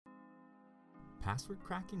Password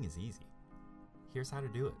cracking is easy. Here's how to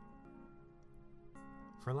do it.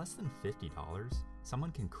 For less than $50,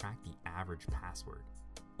 someone can crack the average password.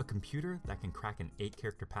 A computer that can crack an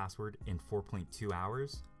 8-character password in 4.2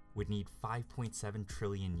 hours would need 5.7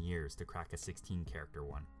 trillion years to crack a 16-character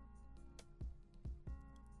one.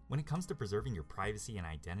 When it comes to preserving your privacy and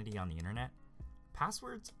identity on the internet,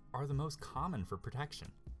 passwords are the most common for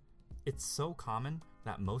protection. It's so common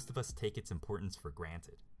that most of us take its importance for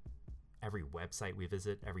granted. Every website we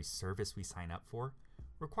visit, every service we sign up for,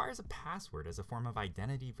 requires a password as a form of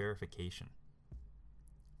identity verification.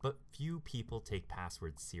 But few people take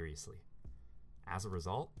passwords seriously. As a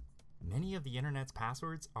result, many of the internet's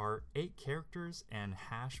passwords are 8 characters and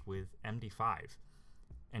hashed with MD5.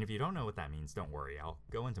 And if you don't know what that means, don't worry, I'll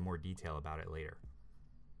go into more detail about it later.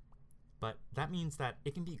 But that means that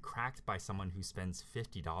it can be cracked by someone who spends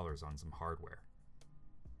 $50 on some hardware.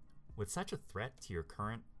 With such a threat to your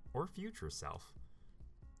current or future self,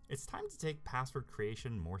 it's time to take password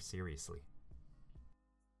creation more seriously.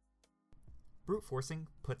 Brute forcing,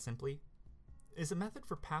 put simply, is a method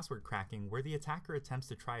for password cracking where the attacker attempts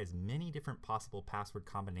to try as many different possible password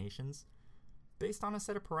combinations based on a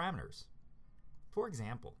set of parameters. For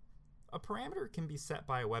example, a parameter can be set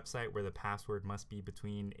by a website where the password must be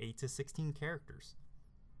between 8 to 16 characters.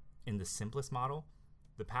 In the simplest model,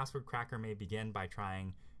 the password cracker may begin by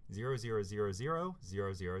trying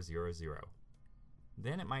 00000000.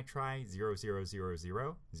 Then it might try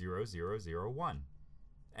 00000001,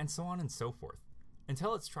 and so on and so forth,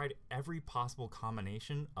 until it's tried every possible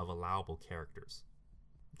combination of allowable characters.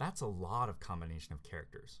 That's a lot of combination of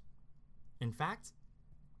characters. In fact,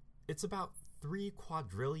 it's about 3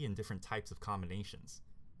 quadrillion different types of combinations,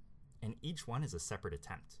 and each one is a separate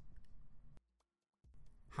attempt.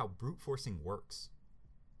 How brute forcing works.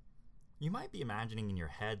 You might be imagining in your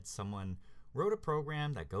head someone wrote a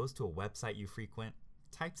program that goes to a website you frequent,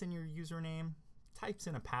 types in your username, types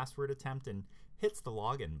in a password attempt, and hits the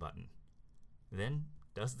login button. Then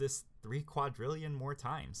does this 3 quadrillion more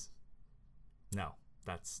times. No,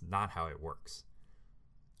 that's not how it works.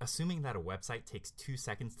 Assuming that a website takes 2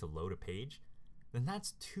 seconds to load a page, then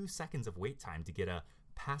that's 2 seconds of wait time to get a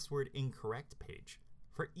password incorrect page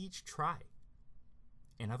for each try.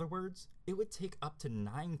 In other words, it would take up to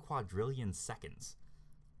 9 quadrillion seconds,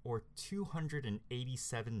 or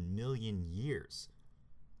 287 million years,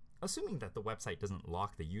 assuming that the website doesn't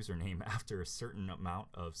lock the username after a certain amount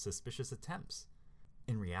of suspicious attempts.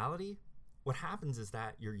 In reality, what happens is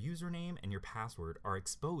that your username and your password are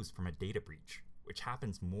exposed from a data breach, which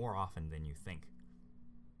happens more often than you think.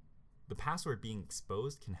 The password being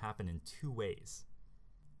exposed can happen in 2 ways.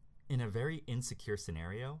 In a very insecure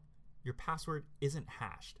scenario, your password isn't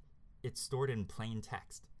hashed, it's stored in plain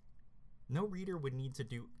text. No reader would need to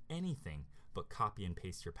do anything but copy and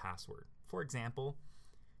paste your password. For example,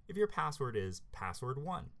 if your password is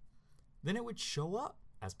password1, then it would show up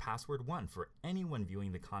as password1 for anyone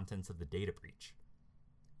viewing the contents of the data breach.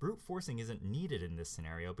 Brute forcing isn't needed in this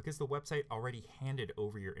scenario because the website already handed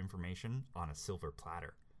over your information on a silver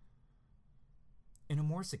platter. In a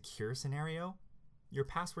more secure scenario, your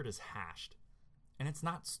password is hashed, and it's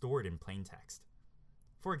not stored in plain text.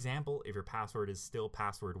 For example, if your password is still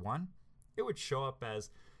password1, it would show up as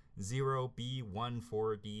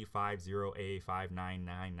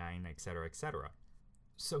 0B14D50A5999, etc., etc.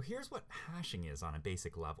 So here's what hashing is on a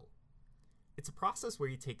basic level. It's a process where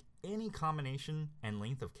you take any combination and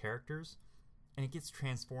length of characters, and it gets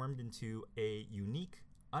transformed into a unique,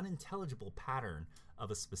 unintelligible pattern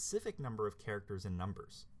of a specific number of characters and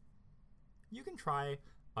numbers. You can try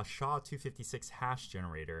a SHA-256 hash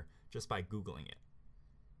generator just by Googling it.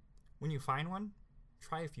 When you find one,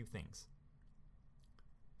 try a few things.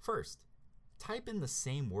 First, type in the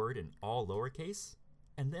same word in all lowercase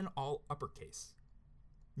and then all uppercase.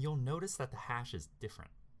 You'll notice that the hash is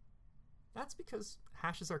different. That's because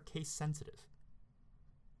hashes are case sensitive.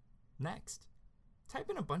 Next, type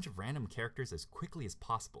in a bunch of random characters as quickly as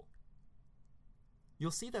possible. You'll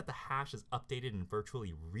see that the hash is updated in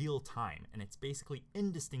virtually real time, and it's basically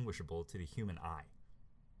indistinguishable to the human eye.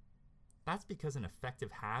 That's because an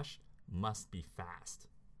effective hash must be fast.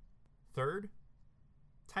 Third,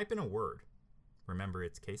 type in a word. Remember,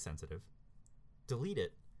 it's case sensitive. Delete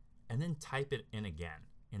it, and then type it in again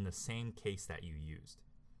in the same case that you used.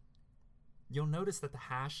 You'll notice that the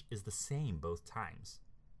hash is the same both times.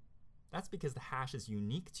 That's because the hash is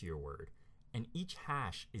unique to your word, and each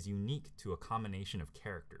hash is unique to a combination of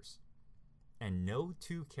characters. And no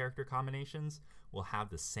 2 character combinations will have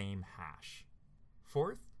the same hash.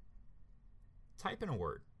 Fourth, type in a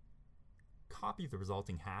word. Copy the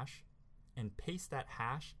resulting hash and paste that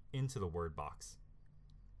hash into the word box.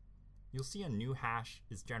 you'll see a new hash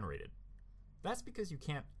is generated. That's because you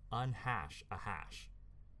can't unhash a hash.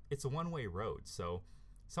 It's a one-way road, so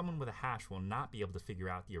someone with a hash will not be able to figure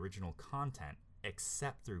out the original content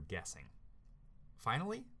except through guessing.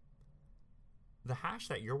 Finally, the hash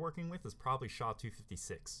that you're working with is probably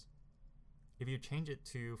SHA-256. If you change it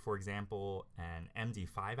to, for example, an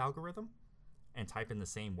MD5 algorithm and type in the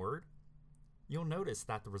same word, you'll notice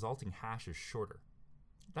that the resulting hash is shorter.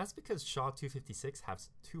 That's because SHA-256 has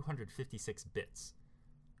 256 bits,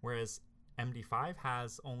 whereas MD5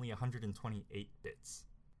 has only 128 bits.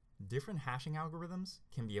 Different hashing algorithms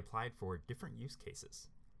can be applied for different use cases.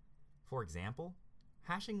 For example,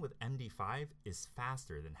 hashing with MD5 is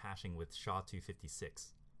faster than hashing with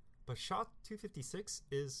SHA-256, but SHA-256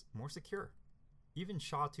 is more secure. Even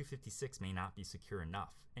SHA-256 may not be secure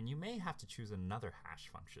enough, and you may have to choose another hash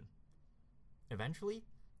function. Eventually,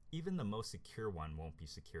 even the most secure one won't be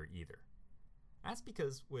secure either. That's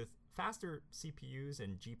because with faster CPUs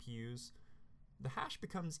and GPUs, the hash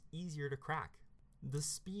becomes easier to crack. The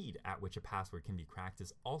speed at which a password can be cracked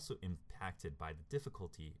is also impacted by the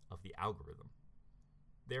difficulty of the algorithm.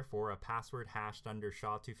 Therefore, a password hashed under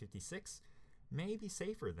SHA-256 may be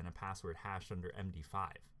safer than a password hashed under MD5.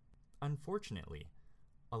 Unfortunately,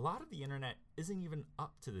 a lot of the internet isn't even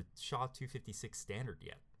up to the SHA-256 standard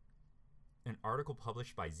yet. An article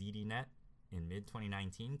published by ZDNet in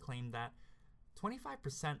mid-2019 claimed that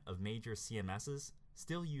 25% of major CMSs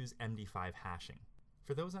still use MD5 hashing.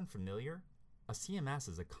 For those unfamiliar, a CMS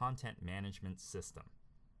is a content management system,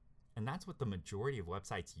 and that's what the majority of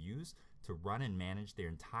websites use to run and manage their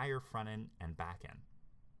entire front end and back end.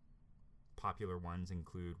 Popular ones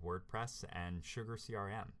include WordPress and Sugar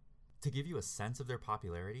CRM. To give you a sense of their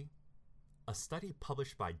popularity, a study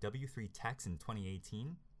published by W3Techs in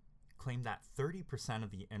 2018 claimed that 30% of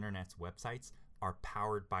the internet's websites are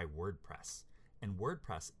powered by WordPress, and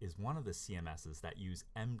WordPress is one of the CMSs that use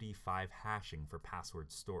MD5 hashing for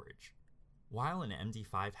password storage. While an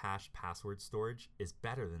MD5 hash password storage is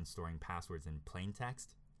better than storing passwords in plain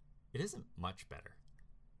text, it isn't much better.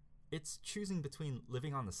 It's choosing between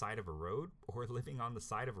living on the side of a road or living on the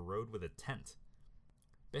side of a road with a tent.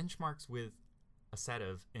 Benchmarks with a set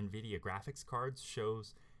of NVIDIA graphics cards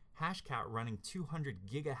shows Hashcat running 200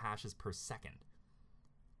 gigahashes per second,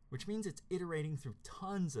 which means it's iterating through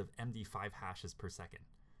tons of MD5 hashes per second.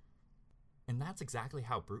 And that's exactly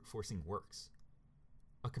how brute forcing works.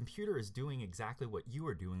 A computer is doing exactly what you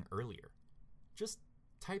were doing earlier, just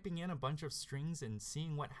typing in a bunch of strings and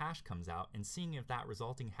seeing what hash comes out and seeing if that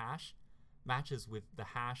resulting hash matches with the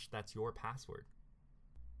hash that's your password.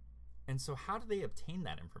 And so how do they obtain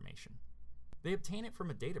that information? They obtain it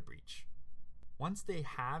from a data breach. Once they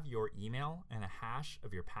have your email and a hash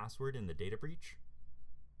of your password in the data breach,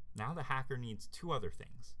 now the hacker needs two other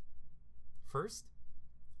things. First,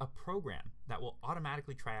 a program that will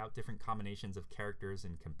automatically try out different combinations of characters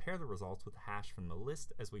and compare the results with the hash from the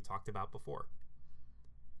list as we talked about before.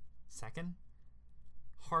 Second,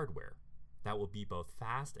 hardware that will be both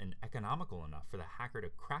fast and economical enough for the hacker to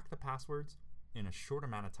crack the passwords in a short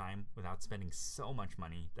amount of time without spending so much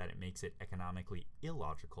money that it makes it economically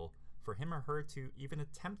illogical for him or her to even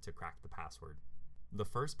attempt to crack the password. The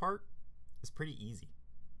first part is pretty easy.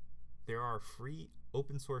 There are free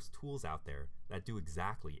open source tools out there that do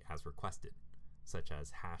exactly as requested, such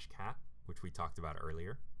as Hashcat, which we talked about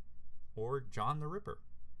earlier, or John the Ripper.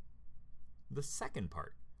 The second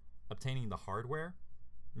part, obtaining the hardware,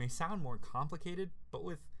 may sound more complicated, but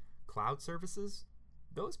with cloud services,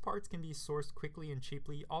 those parts can be sourced quickly and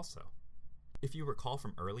cheaply also. If you recall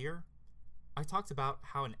from earlier, I talked about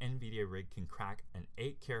how an NVIDIA rig can crack an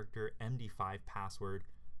 8-character MD5 password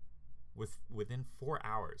within 4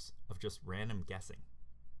 hours of just random guessing.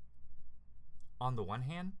 On the one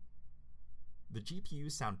hand, the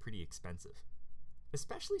GPUs sound pretty expensive,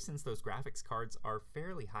 especially since those graphics cards are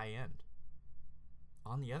fairly high-end.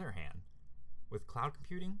 On the other hand, with cloud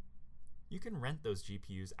computing, you can rent those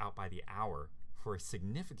GPUs out by the hour for a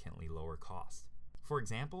significantly lower cost. For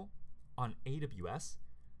example, on AWS,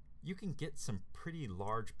 you can get some pretty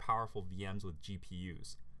large, powerful VMs with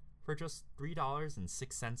GPUs for just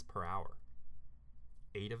 $3.06 per hour.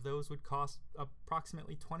 8 of those would cost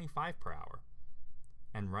approximately $25 per hour,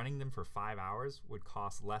 and running them for 5 hours would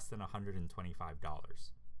cost less than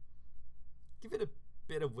 $125. Give it a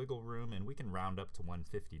bit of wiggle room and we can round up to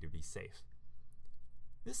 $150 to be safe.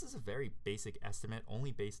 This is a very basic estimate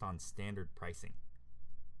only based on standard pricing.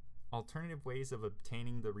 Alternative ways of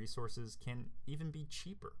obtaining the resources can even be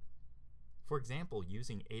cheaper. For example,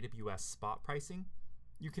 using AWS spot pricing,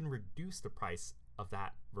 you can reduce the price of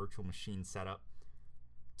that virtual machine setup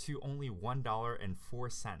to only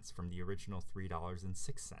 $1.04 from the original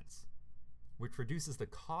 $3.06. which reduces the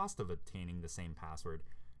cost of obtaining the same password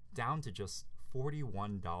down to just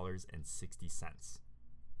 $41.60.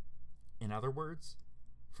 In other words,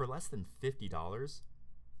 for less than $50,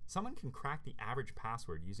 someone can crack the average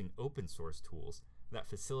password using open source tools that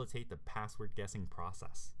facilitate the password guessing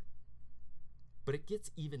process. But it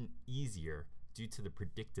gets even easier due to the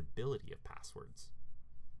predictability of passwords.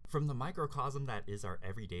 From the microcosm that is our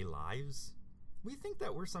everyday lives, we think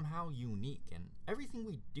that we're somehow unique and everything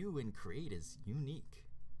we do and create is unique.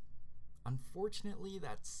 Unfortunately,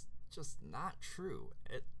 that's just not true,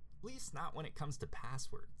 at least not when it comes to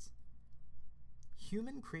passwords.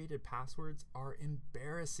 Human-created passwords are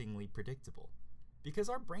embarrassingly predictable because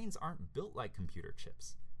our brains aren't built like computer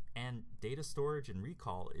chips, and data storage and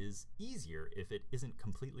recall is easier if it isn't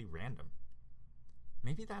completely random.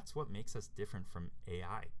 Maybe that's what makes us different from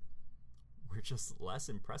AI. We're just less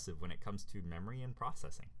impressive when it comes to memory and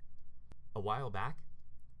processing. A while back,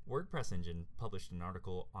 WordPress Engine published an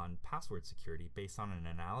article on password security based on an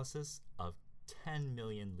analysis of 10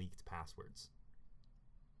 million leaked passwords.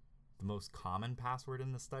 The most common password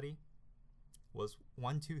in the study was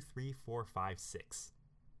 123456.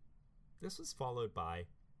 This was followed by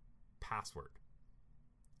password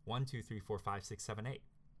 12345678,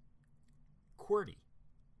 QWERTY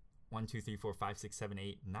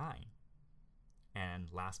 1234567889,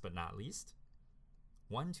 and last but not least,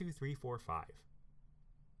 12345.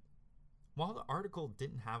 While the article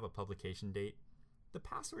didn't have a publication date, the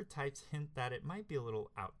password types hint that it might be a little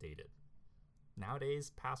outdated.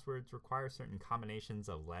 Nowadays, passwords require certain combinations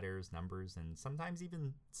of letters, numbers, and sometimes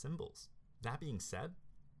even symbols. That being said,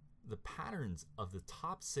 the patterns of the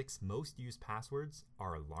top 6 most used passwords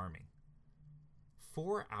are alarming.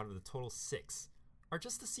 4 out of the total 6 are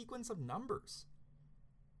just a sequence of numbers.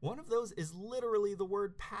 One of those is literally the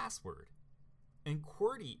word password, and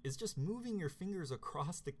QWERTY is just moving your fingers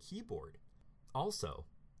across the keyboard. Also,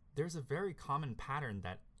 there's a very common pattern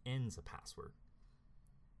that ends a password.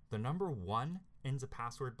 The number 1 ends a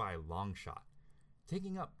password by a long shot,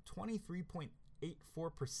 taking up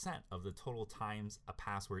 23.84% of the total times a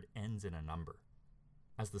password ends in a number.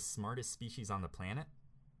 As the smartest species on the planet,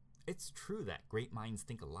 it's true that great minds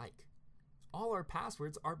think alike. All our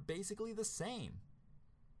passwords are basically the same.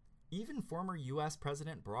 Even former US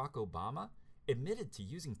President Barack Obama admitted to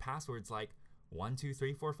using passwords like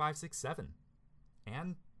 12345667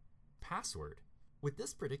 and password. With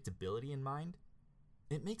this predictability in mind,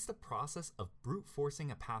 it makes the process of brute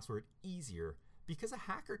forcing a password easier because a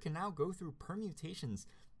hacker can now go through permutations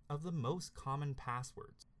of the most common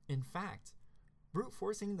passwords. In fact, brute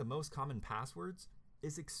forcing the most common passwords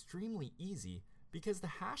is extremely easy because the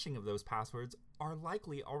hashing of those passwords are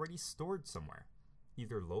likely already stored somewhere,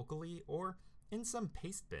 either locally or in some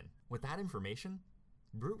paste bin. With that information,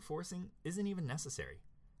 brute forcing isn't even necessary.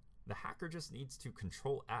 The hacker just needs to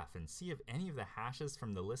Control F and see if any of the hashes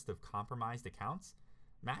from the list of compromised accounts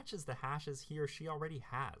matches the hashes he or she already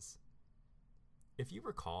has. If you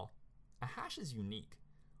recall, a hash is unique,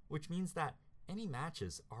 which means that any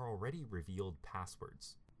matches are already revealed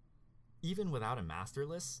passwords. Even without a master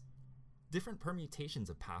list, different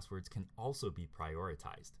permutations of passwords can also be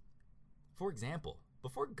prioritized. For example,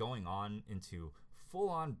 before going on into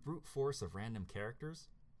full-on brute force of random characters,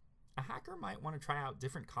 a hacker might want to try out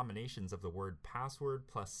different combinations of the word password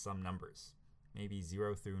plus some numbers, maybe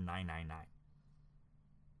 0 through 999.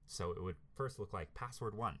 So it would first look like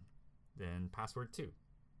password 1, then password 2,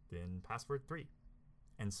 then password 3,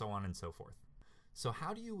 and so on and so forth. So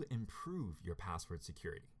how do you improve your password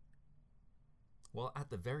security? Well, at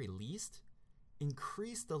the very least,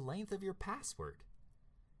 increase the length of your password.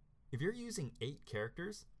 If you're using 8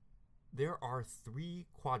 characters, there are 3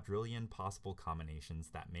 quadrillion possible combinations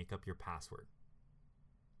that make up your password.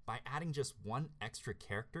 By adding just 1 extra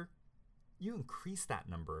character, you increase that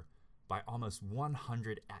number by almost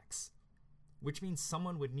 100x, which means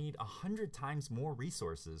someone would need 100 times more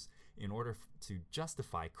resources in order to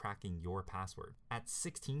justify cracking your password. At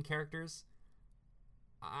 16 characters,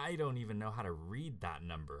 I don't even know how to read that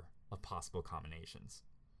number of possible combinations.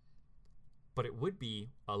 But it would be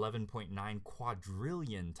 11.9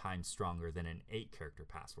 quadrillion times stronger than an 8-character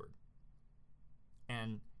password.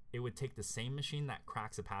 And it would take the same machine that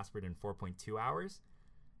cracks a password in 4.2 hours,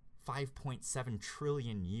 5.7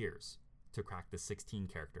 trillion years to crack the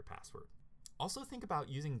 16-character password. Also think about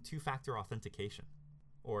using two-factor authentication,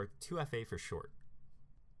 or 2FA for short.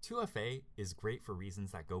 2FA is great for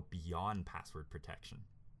reasons that go beyond password protection.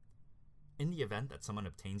 In the event that someone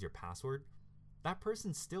obtains your password, that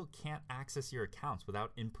person still can't access your accounts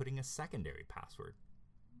without inputting a secondary password.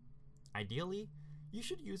 Ideally, you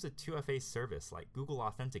should use a 2FA service like Google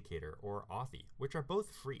Authenticator or Authy, which are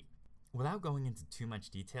both free. Without going into too much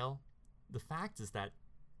detail, the fact is that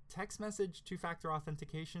text message two-factor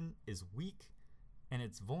authentication is weak and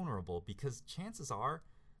it's vulnerable because chances are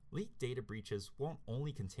leaked data breaches won't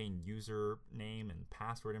only contain user name and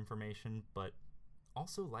password information, but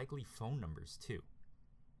also likely phone numbers too.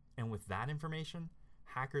 And with that information,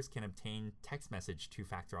 hackers can obtain text message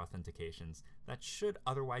two-factor authentications that should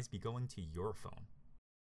otherwise be going to your phone.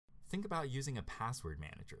 Think about using a password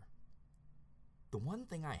manager. The one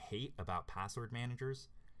thing I hate about password managers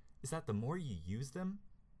is that the more you use them,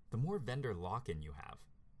 the more vendor lock-in you have.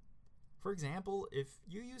 For example, if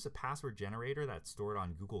you use a password generator that's stored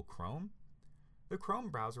on Google Chrome, the Chrome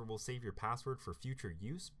browser will save your password for future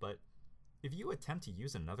use, but if you attempt to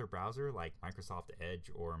use another browser like Microsoft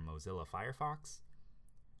Edge or Mozilla Firefox,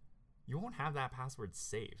 you won't have that password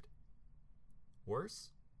saved. Worse,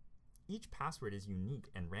 each password is unique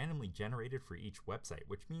and randomly generated for each website,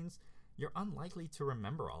 which means you're unlikely to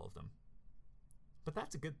remember all of them. But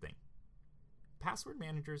that's a good thing. Password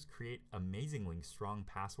managers create amazingly strong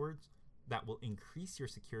passwords that will increase your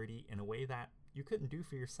security in a way that you couldn't do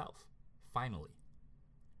for yourself. Finally,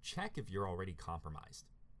 check if you're already compromised.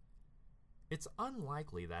 It's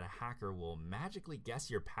unlikely that a hacker will magically guess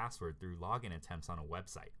your password through login attempts on a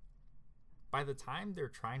website. By the time they're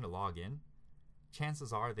trying to log in,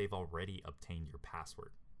 chances are they've already obtained your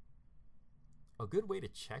password. A good way to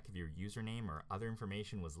check if your username or other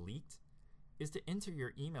information was leaked is to enter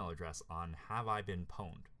your email address on Have I Been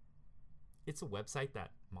Pwned. It's a website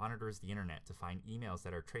that monitors the internet to find emails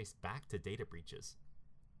that are traced back to data breaches.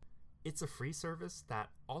 It's a free service that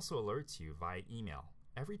also alerts you via email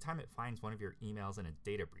every time it finds one of your emails in a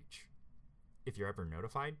data breach. If you're ever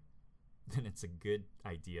notified, then it's a good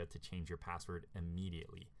idea to change your password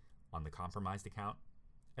immediately on the compromised account,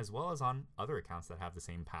 as well as on other accounts that have the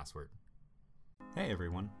same password. Hey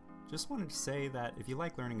everyone, just wanted to say that if you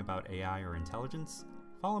like learning about AI or intelligence,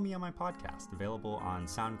 follow me on my podcast, available on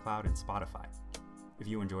SoundCloud and Spotify. If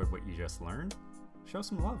you enjoyed what you just learned, show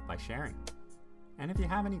some love by sharing. And if you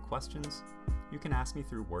have any questions, you can ask me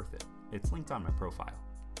through Worth It. It's linked on my profile.